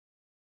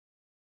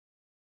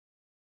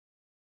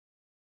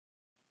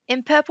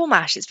In Purple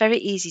Mash, it's very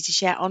easy to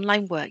share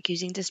online work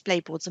using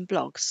display boards and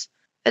blogs.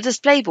 A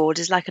display board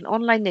is like an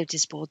online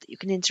notice board that you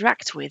can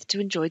interact with to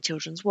enjoy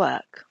children's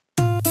work.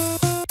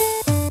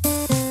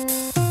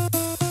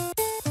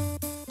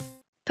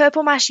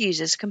 Purple Mash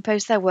users can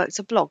post their work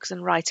to blogs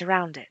and write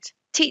around it.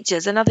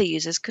 Teachers and other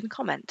users can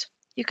comment.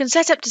 You can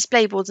set up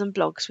display boards and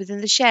blogs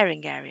within the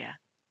sharing area.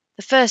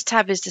 The first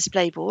tab is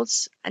display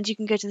boards, and you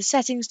can go to the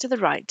settings to the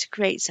right to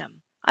create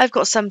some. I've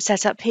got some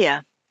set up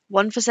here,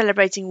 one for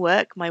celebrating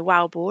work, my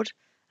WOW board,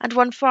 and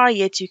one for our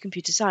Year 2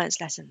 computer science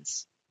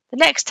lessons. The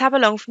next tab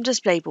along from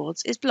display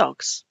boards is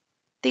blogs.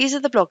 These are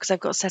the blogs I've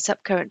got set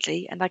up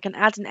currently, and I can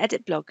add and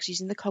edit blogs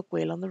using the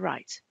cogwheel on the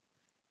right.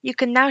 You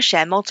can now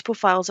share multiple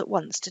files at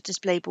once to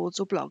display boards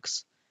or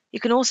blogs. You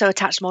can also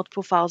attach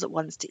multiple files at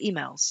once to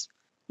emails.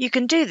 You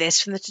can do this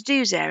from the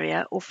to-dos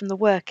area or from the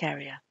work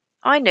area.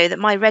 I know that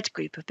my red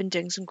group have been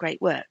doing some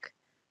great work,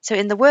 so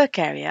in the work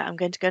area I'm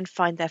going to go and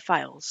find their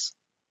files.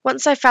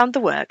 Once I've found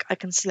the work, I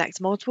can select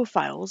multiple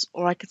files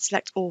or I can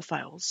select all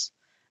files,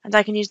 and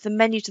I can use the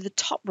menu to the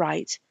top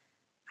right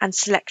and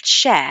select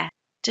Share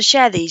to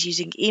share these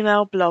using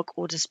email, blog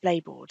or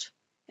display board.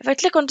 If I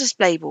click on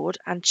display board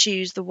and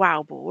choose the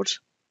WOW board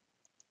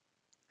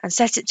and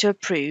set it to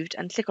approved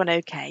and click on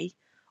OK,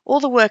 all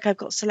the work I've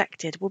got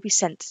selected will be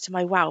sent to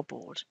my WOW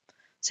board.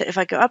 So if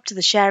I go up to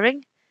the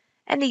sharing,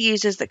 any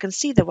users that can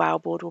see the WOW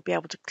board will be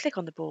able to click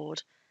on the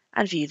board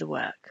and view the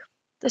work.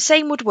 The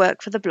same would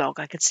work for the blog.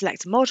 I could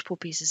select multiple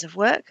pieces of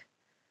work,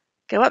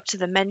 go up to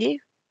the menu,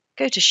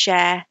 go to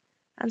Share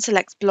and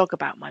select Blog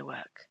about my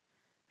work.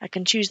 I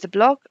can choose the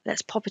blog.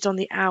 Let's pop it on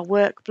the Our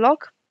Work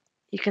blog.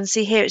 You can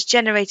see here it's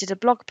generated a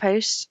blog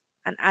post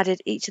and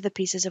added each of the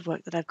pieces of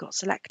work that I've got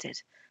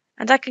selected.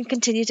 And I can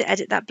continue to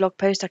edit that blog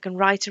post. I can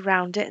write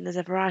around it, and there's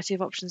a variety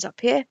of options up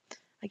here.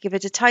 I give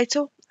it a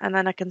title, and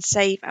then I can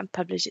save and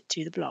publish it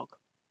to the blog.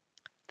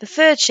 The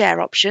third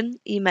share option,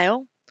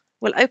 email,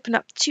 will open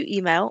up to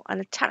email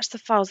and attach the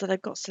files that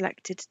I've got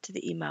selected to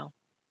the email.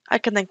 I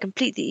can then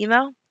complete the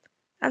email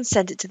and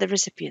send it to the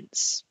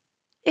recipients.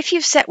 If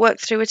you've set work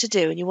through a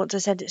to-do and you want to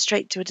send it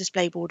straight to a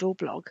display board or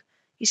blog,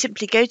 you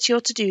simply go to your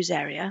to-dos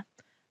area,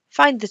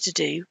 find the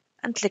to-do,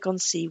 and click on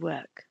See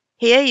Work.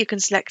 Here you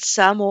can select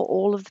some or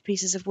all of the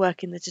pieces of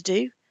work in the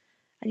to-do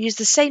and use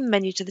the same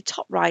menu to the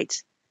top right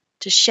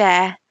to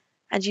share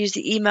and use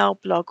the email,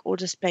 blog or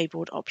display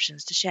board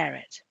options to share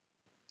it.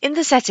 In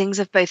the settings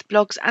of both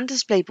blogs and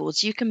display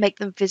boards, you can make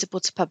them visible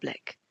to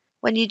public.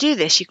 When you do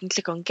this, you can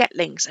click on Get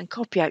Links and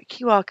copy out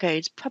QR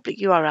codes, public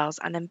URLs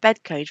and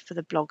embed code for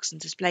the blogs and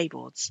display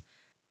boards.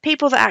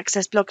 People that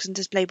access blogs and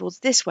display boards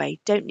this way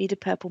don't need a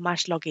Purple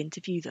Mash login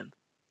to view them.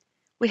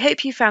 We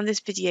hope you found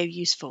this video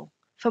useful.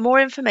 For more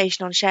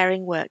information on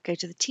sharing work, go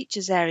to the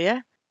Teachers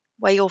area,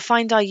 where you'll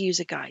find our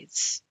user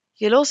guides.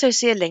 You'll also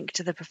see a link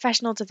to the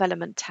Professional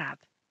Development tab.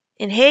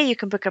 In here you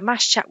can book a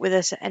Mash chat with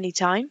us at any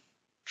time,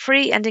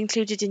 free and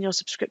included in your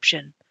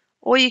subscription,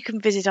 or you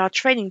can visit our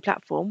training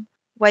platform,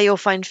 where you'll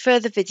find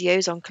further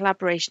videos on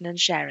collaboration and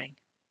sharing.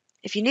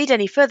 If you need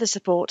any further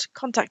support,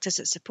 contact us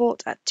at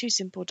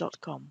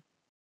support@2simple.com.